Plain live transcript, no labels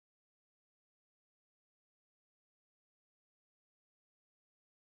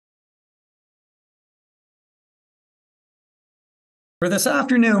For this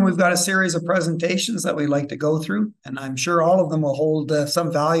afternoon, we've got a series of presentations that we'd like to go through, and I'm sure all of them will hold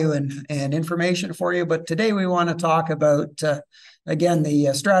some value and information for you. But today we want to talk about, again,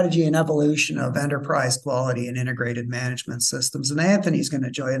 the strategy and evolution of enterprise quality and integrated management systems. And Anthony's going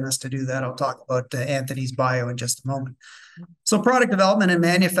to join us to do that. I'll talk about Anthony's bio in just a moment. So product development and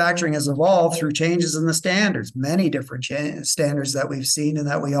manufacturing has evolved through changes in the standards, many different standards that we've seen and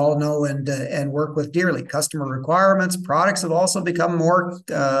that we all know and work with dearly. Customer requirements, products have also become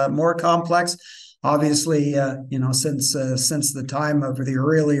more complex. Obviously, since the time of the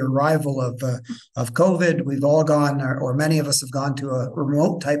early arrival of COVID, we've all gone, or many of us have gone to a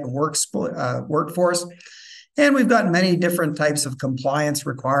remote type of workforce. And we've got many different types of compliance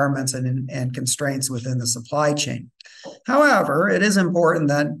requirements and constraints within the supply chain. However, it is important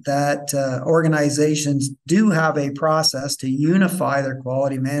that organizations do have a process to unify their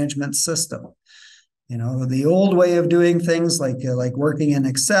quality management system. You know, the old way of doing things like working in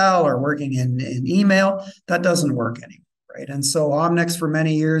Excel or working in email, that doesn't work anymore. Right. And so Omnex for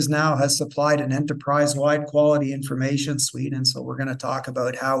many years now has supplied an enterprise-wide quality information suite. And so we're going to talk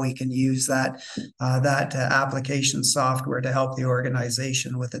about how we can use that application software to help the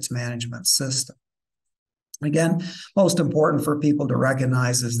organization with its management system. Again, most important for people to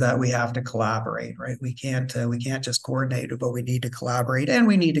recognize is that we have to collaborate, right? We can't just coordinate, but we need to collaborate and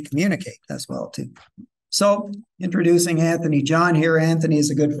we need to communicate as well too. So introducing Anthony John here. Anthony is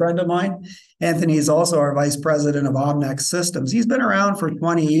a good friend of mine. Anthony is also our vice president of Omnex Systems. He's been around for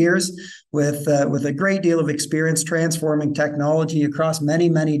 20 years with a great deal of experience transforming technology across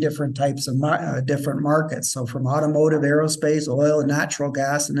many different types of different markets. So from automotive, aerospace, oil, natural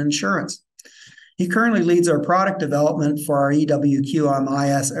gas, and insurance. He currently leads our product development for our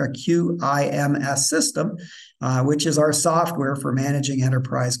EQMS or QIMS system, which is our software for managing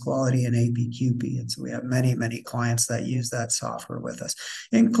enterprise quality and APQP. And so we have many clients that use that software with us,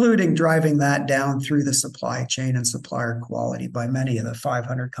 including driving that down through the supply chain and supplier quality by many of the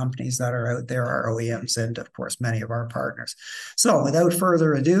 500 companies that are out there, our OEMs, and of course, many of our partners. So without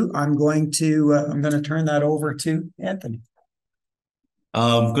further ado, I'm going to turn that over to Anthony.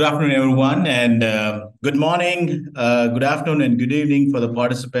 Good afternoon, everyone, and good morning, good afternoon, and good evening for the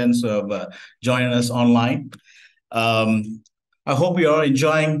participants of joining us online. I hope you are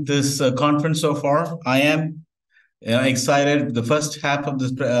enjoying this conference so far. I am excited. The first half of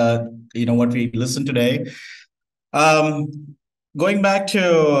this, what we listened today. Going back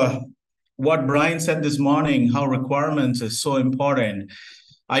to what Brian said this morning, how requirements is so important.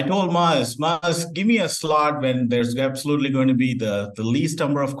 I told Mars, give me a slot when there's absolutely going to be the least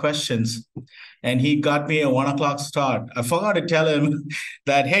number of questions. And he got me a 1 o'clock start. I forgot to tell him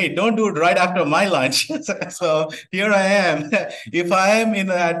that, hey, don't do it right after my lunch. So here I am. If I am in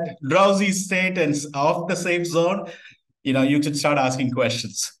that drowsy state and off the safe zone, you should start asking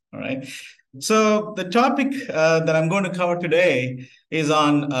questions. All right. So the topic that I'm going to cover today is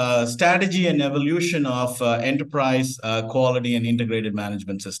on strategy and evolution of enterprise quality and integrated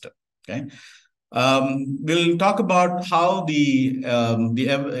management system. Okay, we'll talk about how the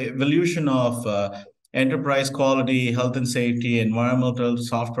evolution of enterprise quality, health and safety, environmental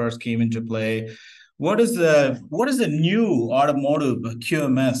softwares came into play. What is the new automotive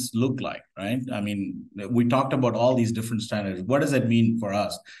QMS look like? Right. I mean, we talked about all these different standards. What does that mean for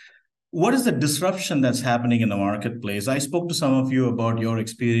us? What is the disruption that's happening in the marketplace? I spoke to some of you about your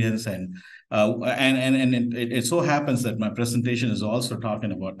experience, and it so happens that my presentation is also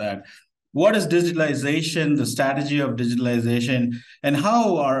talking about that. What is digitalization, the strategy of digitalization, and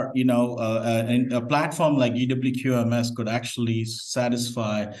how a platform like EWQMS could actually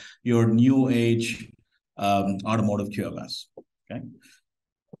satisfy your new age automotive QMS? Okay.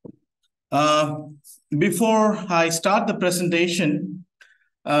 Before I start the presentation,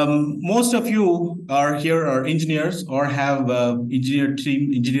 most of you are engineers or have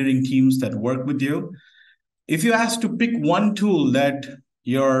engineering teams that work with you. If you ask to pick one tool that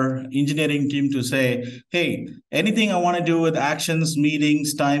your engineering team to say, hey, anything I want to do with actions,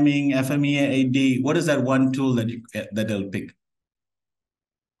 meetings, timing, FMEA, AD, what is that one tool that they'll pick?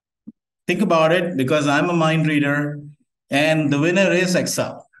 Think about it, because I'm a mind reader, and the winner is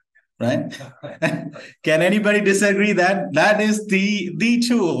Excel. Right? Can anybody disagree that that is the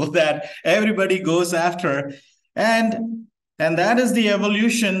tool that everybody goes after, and that is the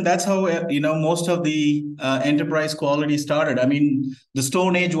evolution. That's how most of the enterprise quality started. I mean, the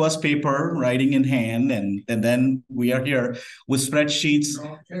Stone Age was paper, writing in hand, and then we are here with spreadsheets.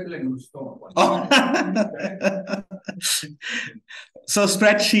 So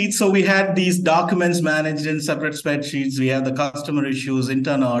spreadsheets. So we had these documents managed in separate spreadsheets. We had the customer issues,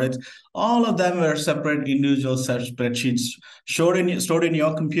 internal audits. All of them were separate individual spreadsheets stored in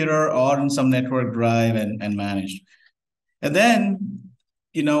your computer or in some network drive and managed. And then,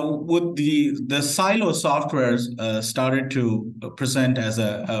 with the silo softwares started to present as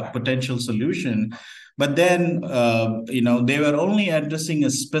a potential solution, but then, they were only addressing a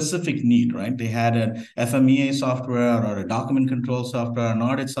specific need, right? They had an FMEA software or a document control software, an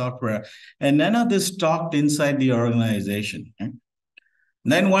audit software, and none of this talked inside the organization. Right?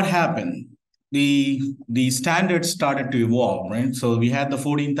 Then what happened? The standards started to evolve, right? So we had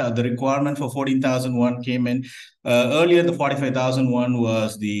the requirement for 14,001 came in. Earlier, the 45,001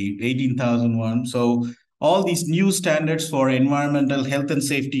 was the 18,001. So all these new standards for environmental health and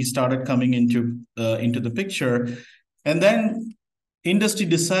safety started coming into the picture. And then industry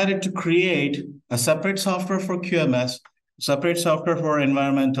decided to create a separate software for QMS, separate software for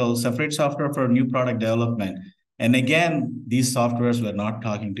environmental, separate software for new product development. And again, these softwares were not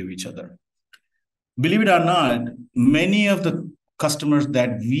talking to each other. Believe it or not, many of the customers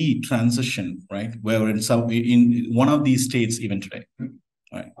that we transition, right, were in one of these states even today.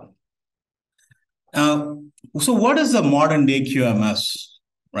 Right. So what is the modern day QMS,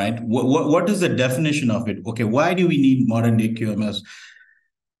 right? What is the definition of it? Okay, why do we need modern day QMS?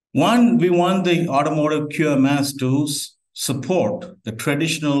 One, we want the automotive QMS to support the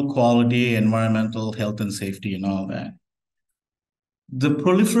traditional quality, environmental, health and safety and all that. The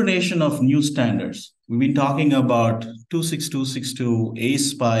proliferation of new standards. We've been talking about 26262,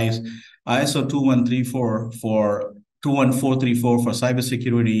 ASPICE, ISO 2134 for 21434 for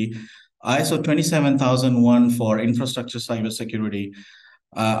cybersecurity, ISO 27001 for infrastructure cybersecurity,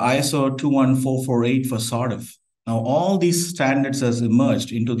 ISO 21448 for SORDIF. Now, all these standards has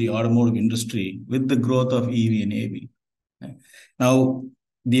emerged into the automotive industry with the growth of EV and AV. Now,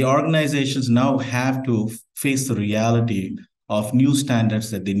 the organizations now have to face the reality of new standards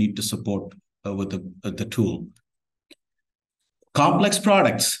that they need to support with the tool. Complex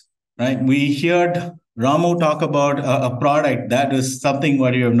products, right? We heard Ramo talk about a product that is something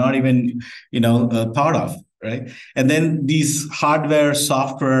what you have not even, thought of, right? And then these hardware,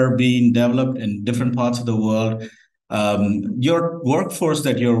 software being developed in different parts of the world. Your workforce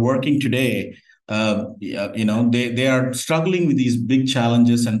that you're working today, they are struggling with these big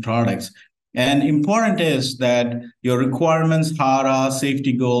challenges and products. And important is that your requirements, HARA,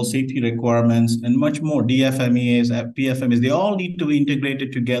 safety goals, safety requirements, and much more, DFMEAs, PFMEAs, they all need to be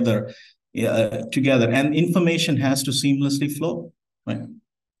integrated together, and information has to seamlessly flow. Right?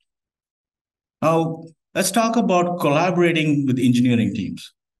 Now, let's talk about collaborating with engineering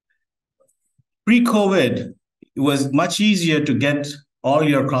teams. Pre-COVID, it was much easier to get all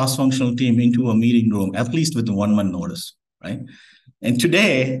your cross-functional team into a meeting room, at least with 1 month notice, right? And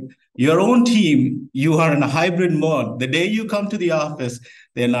today, your own team, you are in a hybrid mode. The day you come to the office,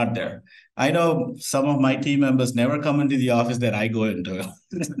 they're not there. I know some of my team members never come into the office that I go into.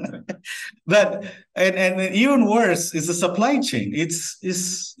 But and even worse is the supply chain.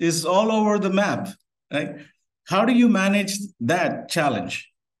 It's all over the map, right? How do you manage that challenge?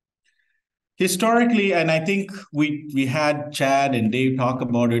 Historically, and I think we had Chad and Dave talk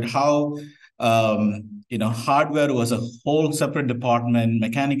about it, how hardware was a whole separate department,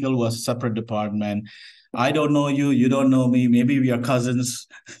 mechanical was a separate department. I don't know you, you don't know me, maybe we are cousins.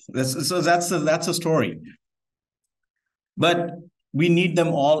 So that's a story. But we need them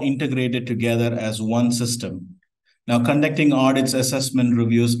all integrated together as one system. Now, conducting audits, assessment,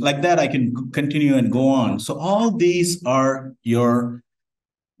 reviews, like that, I can continue and go on. So all these are your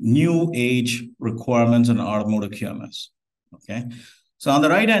new age requirements in automotive QMS, okay? So on the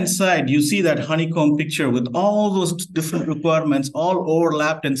right-hand side, you see that honeycomb picture with all those different requirements all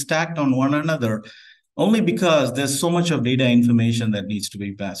overlapped and stacked on one another, only because there's so much of data information that needs to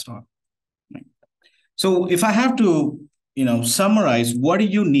be passed on. Right? So if I have to, summarize, what do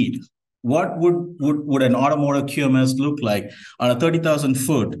you need? What would an automotive QMS look like on a 30,000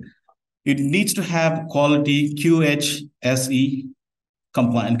 foot? It needs to have quality QHSE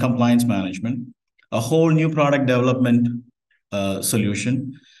compliance management, a whole new product development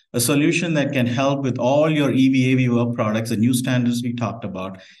solution, a solution that can help with all your EV, AV work products, the new standards we talked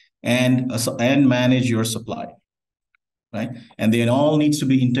about, and manage your supply, right? And they all needs to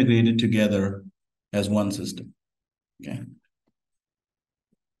be integrated together as one system, okay?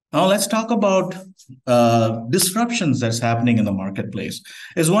 Now let's talk about disruptions that's happening in the marketplace.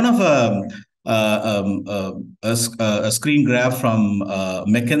 Is one of a screen grab from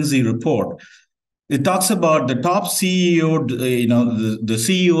McKinsey report. it talks about the top CEO, the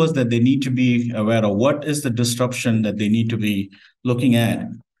CEOs that they need to be aware of. What is the disruption that they need to be looking at?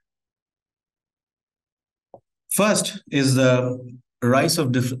 First is the rise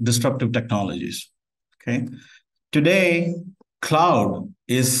of disruptive technologies. Okay, today cloud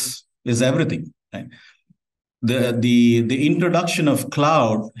is everything. Right? The introduction of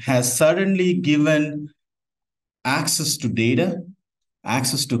cloud has suddenly given access to data,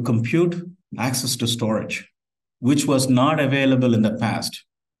 access to compute, access to storage, which was not available in the past.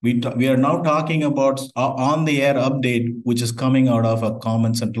 We are now talking about on-the-air update, which is coming out of a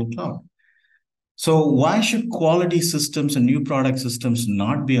common central cloud. So why should quality systems and new product systems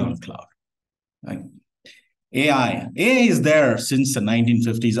not be on cloud? Right? AI is there since the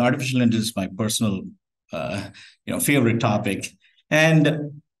 1950s. Artificial intelligence is my personal, favorite topic.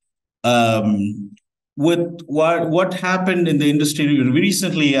 And with what happened in the industry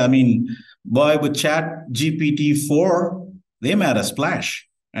recently, with Chat GPT-4, they made a splash,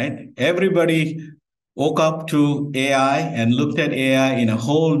 right? Everybody woke up to AI and looked at AI in a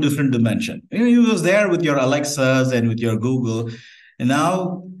whole different dimension. It was there with your Alexas and with your Google, and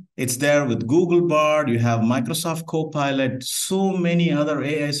now it's there with Google Bard. You have Microsoft Copilot, so many other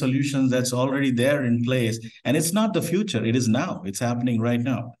AI solutions that's already there in place. And it's not the future, it is now. It's happening right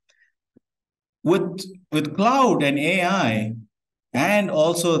now. With cloud and AI and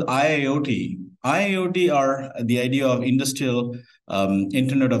also IIoT are the idea of industrial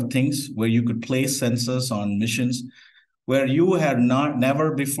Internet of Things, where you could place sensors on missions, where you had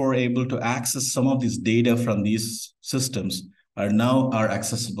never before able to access some of this data from these systems are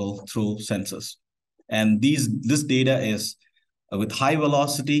accessible through sensors. And this data is with high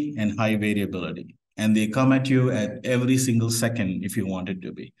velocity and high variability, and they come at you at every single second if you want it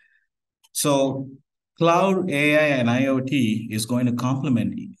to be. So cloud, AI, and IoT is going to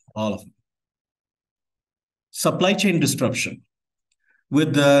complement all of them. Supply chain disruption.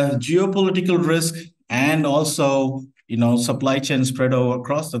 With the geopolitical risk and also, supply chain spread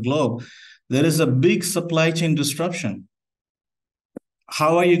across the globe, there is a big supply chain disruption.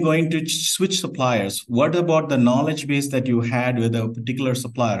 How are you going to switch suppliers? What about the knowledge base that you had with a particular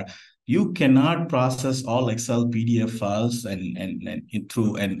supplier? You cannot process all Excel PDF files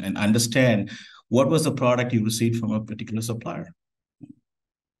and understand what was the product you received from a particular supplier.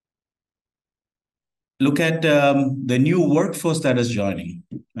 Look at the new workforce that is joining,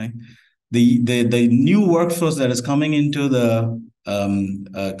 right? The new workforce that is coming into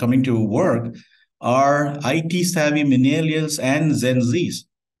coming to work are IT savvy millennials and Gen Zs.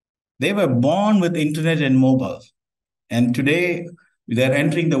 They were born with internet and mobile, and today they're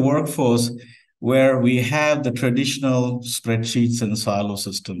entering the workforce where we have the traditional spreadsheets and silo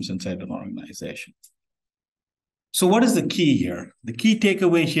systems inside an organization. So what is the key here? The key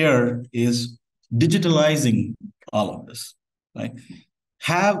takeaway here is digitalizing all of this, right?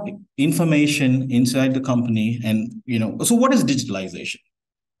 Have information inside the company, and so what is digitalization?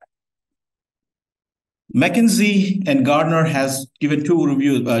 McKinsey and Gartner has given two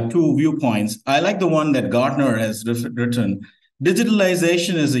viewpoints. I like the one that Gartner has written.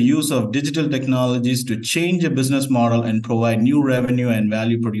 Digitalization is the use of digital technologies to change a business model and provide new revenue and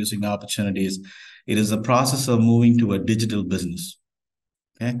value producing opportunities. It is a process of moving to a digital business.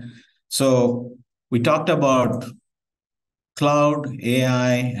 Okay, so we talked about cloud,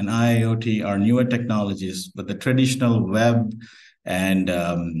 AI, and IoT are newer technologies, but the traditional web and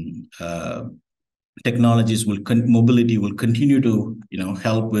technologies mobility will continue to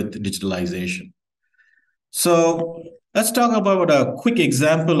help with digitalization. So let's talk about a quick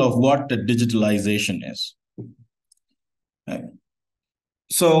example of what the digitalization is. Right.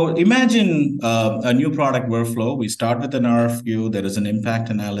 So imagine a new product workflow. We start with an RFQ, there is an impact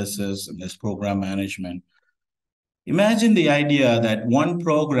analysis, and there's program management. Imagine the idea that one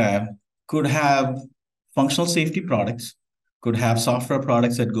program could have functional safety products, could have software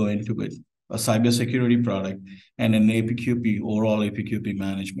products that go into it, a cybersecurity product, and an APQP, overall APQP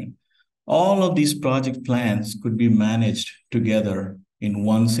management. All of these project plans could be managed together in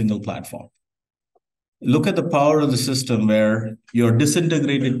one single platform. Look at the power of the system where your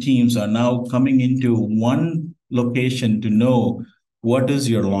disintegrated teams are now coming into one location to know what is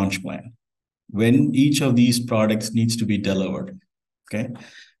your launch plan, when each of these products needs to be delivered. Okay.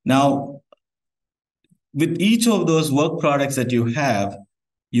 Now, with each of those work products that you have,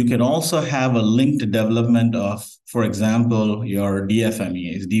 you can also have a linked development of, for example, your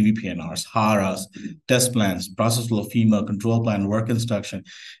DFMEAs, DVPNRs, HARAs, test plans, process flow, FEMA, control plan, work instruction,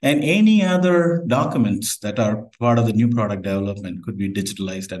 and any other documents that are part of the new product development could be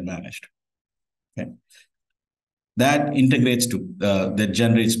digitalized and managed. Okay. that integrates to that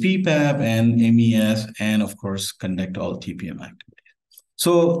generates PPAP and MES, and of course conduct all TPM activities.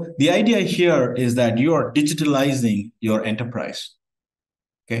 So the idea here is that you are digitalizing your enterprise.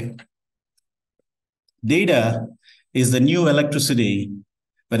 Okay, data is the new electricity,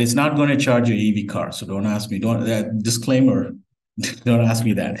 but it's not going to charge your EV car. So don't ask me. Don't disclaimer. Don't ask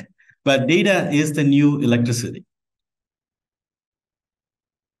me that. But data is the new electricity.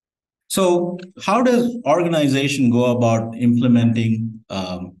 So how does organization go about implementing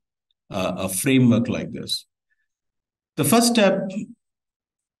a framework like this? The first step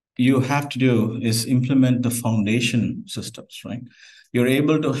you have to do is implement the foundation systems, right? You're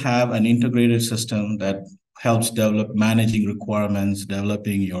able to have an integrated system that helps develop managing requirements,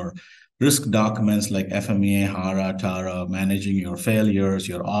 developing your risk documents like FMEA, HARA, TARA, managing your failures,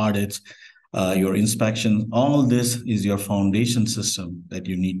 your audits, your inspections. All this is your foundation system that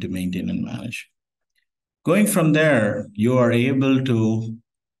you need to maintain and manage. Going from there, you are able to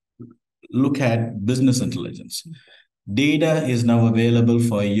look at business intelligence. Data is now available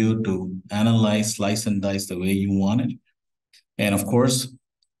for you to analyze, slice and dice the way you want it. And of course,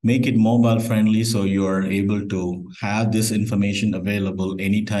 make it mobile friendly so you are able to have this information available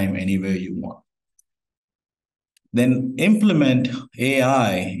anytime, anywhere you want. Then implement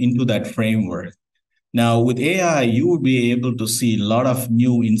AI into that framework. Now, with AI, you will be able to see a lot of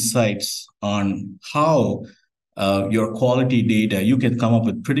new insights on how your quality data, you can come up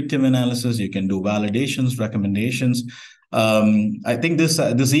with predictive analysis, you can do validations, recommendations. I think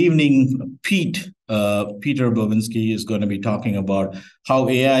this evening, Peter Bovinski is going to be talking about how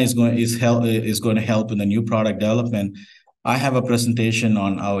AI is going to help in the new product development. I have a presentation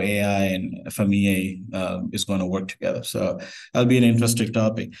on how AI and FMEA is going to work together. So that'll be an interesting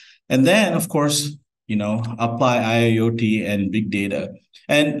topic. And then, of course, apply IIoT and big data.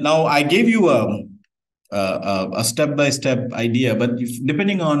 And now I gave you a step-by-step idea, but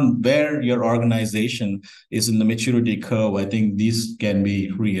depending on where your organization is in the maturity curve, I think these can be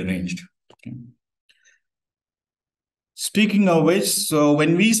rearranged. Okay. Speaking of which, so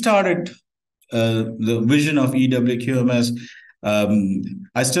when we started the vision of EWQMS,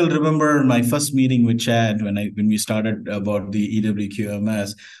 I still remember my first meeting with Chad when we started about the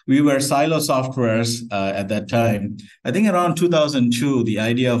EWQMS. We were silo softwares at that time. I think around 2002, the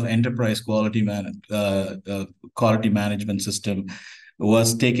idea of enterprise quality management system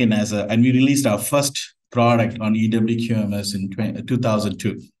was taken and we released our first product on EWQMS in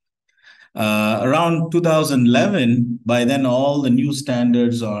 2002. Around 2011, by then all the new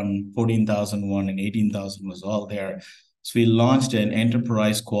standards on 14,001 and 18,000 was all there. So we launched an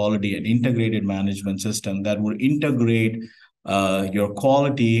enterprise quality and integrated management system that would integrate your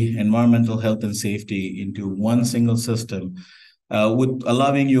quality, environmental health and safety into one single system, with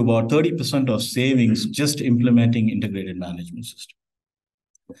allowing you about 30% of savings just implementing integrated management system.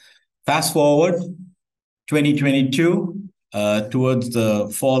 Fast forward 2022, towards the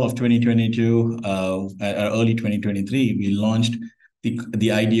fall of 2022, early 2023, we launched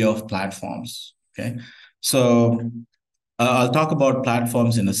the idea of platforms. Okay, so I'll talk about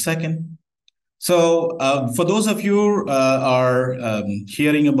platforms in a second. So for those of you are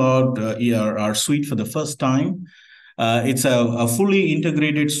hearing about our suite for the first time, it's a fully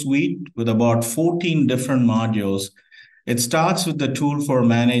integrated suite with about 14 different modules. It starts with the tool for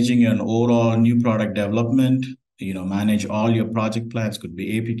managing an overall new product development. Manage all your project plans, could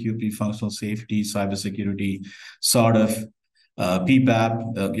be APQP, functional safety, cybersecurity, sort of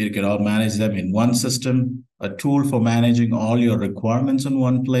PPAP. You can all manage them in one system. A tool for managing all your requirements in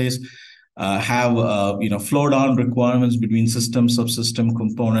one place. Have flow down requirements between system, subsystem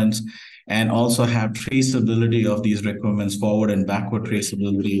components, and also have traceability of these requirements, forward and backward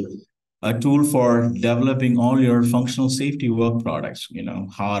traceability. A tool for developing all your functional safety work products,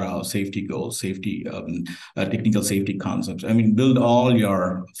 HARA, safety goals, safety, technical safety concepts. Build all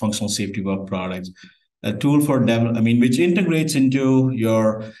your functional safety work products. A tool for which integrates into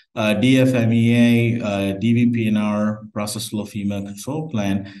your DFMEA, DVPNR, process flow FEMA control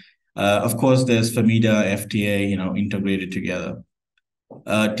plan. Of course, there's FMEDA, FTA, integrated together.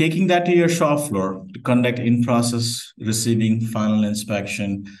 Taking that to your shop floor to conduct in-process receiving, final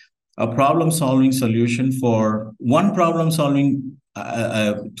inspection, a problem-solving solution for one problem-solving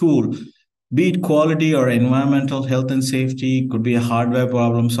tool, be it quality or environmental health and safety, could be a hardware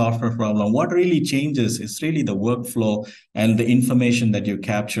problem, software problem. What really changes is really the workflow and the information that you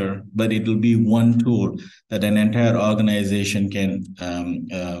capture, but it will be one tool that an entire organization can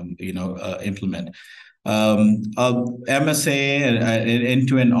implement. MSA,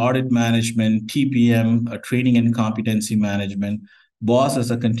 end-to-end audit management, TPM, training and competency management, BOSS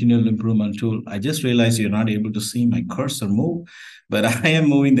is a continual improvement tool. I just realized you're not able to see my cursor move, but I am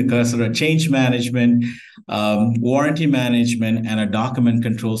moving the cursor. A change management, warranty management, and a document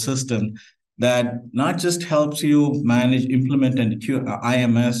control system that not just helps you manage, implement and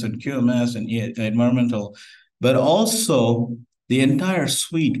IMS and QMS and environmental, but also the entire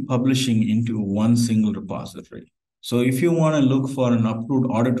suite publishing into one single repository. So if you want to look for an approved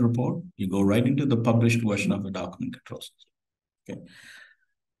audit report, you go right into the published version of the document control system. Okay.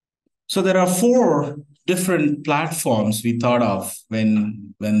 So there are 4 different platforms we thought of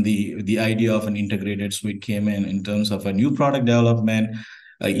when the idea of an integrated suite came in terms of a new product development,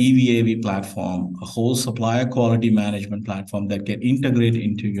 a EVAV platform, a whole supplier quality management platform that can integrate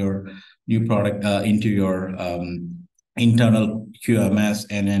into your new product, into your internal QMS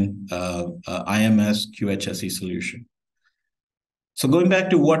and then IMS QHSE solution. So going back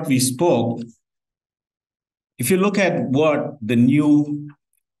to what we spoke, if you look at what the new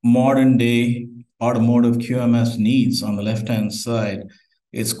modern day automotive QMS needs on the left-hand side,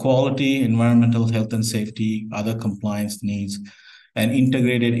 it's quality, environmental health and safety, other compliance needs, an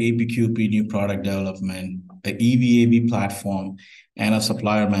integrated APQP new product development, an EVAV platform, and a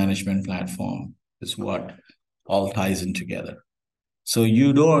supplier management platform is what all ties in together. So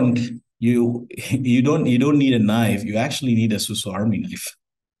you don't need a knife, you actually need a Swiss Army knife.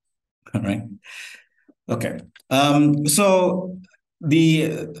 All right. Okay. So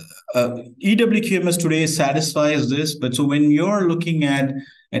the EWQMS today satisfies this, but so when you're looking at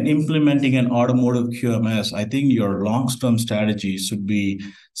and implementing an automotive QMS, I think your long-term strategy should be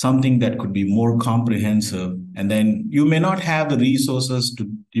something that could be more comprehensive. And then you may not have the resources to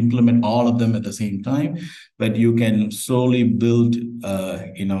implement all of them at the same time, but you can slowly build, a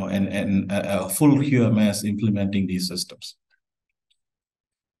full QMS implementing these systems.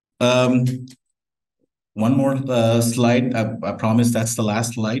 One more slide. I promise that's the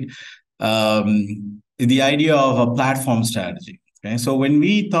last slide. The idea of a platform strategy. Okay, so when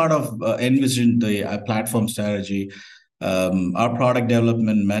we thought of envisioned the platform strategy, our product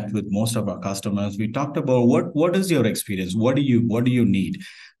development met with most of our customers. We talked about what is your experience? What do you need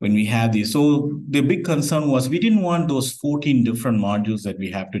when we have these? So the big concern was we didn't want those 14 different modules that we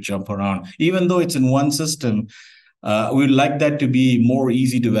have to jump around, even though it's in one system. We'd like that to be more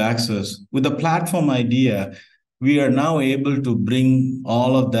easy to access. With the platform idea, we are now able to bring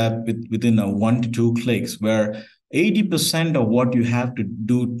all of that within a 1 to 2 clicks, where 80% of what you have to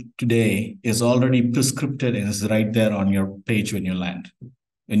do today is already prescripted and is right there on your page when you land.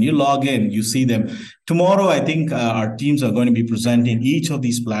 When you log in, you see them. Tomorrow, I think our teams are going to be presenting each of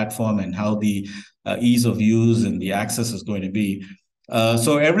these platforms and how the ease of use and the access is going to be.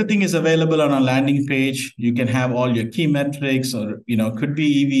 So everything is available on a landing page. You can have all your key metrics, or could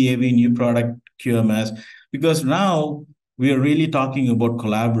be EVAV, new product QMS, because now we are really talking about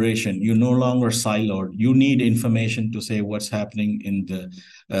collaboration. You're no longer siloed. You need information to say what's happening in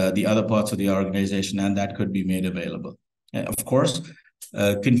the other parts of the organization, and that could be made available. And of course,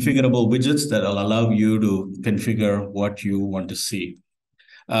 configurable widgets that will allow you to configure what you want to see.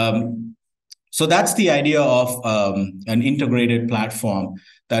 So that's the idea of an integrated platform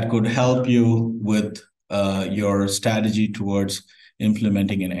that could help you with your strategy towards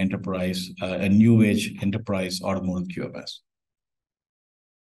implementing an enterprise, a new age enterprise automotive QMS.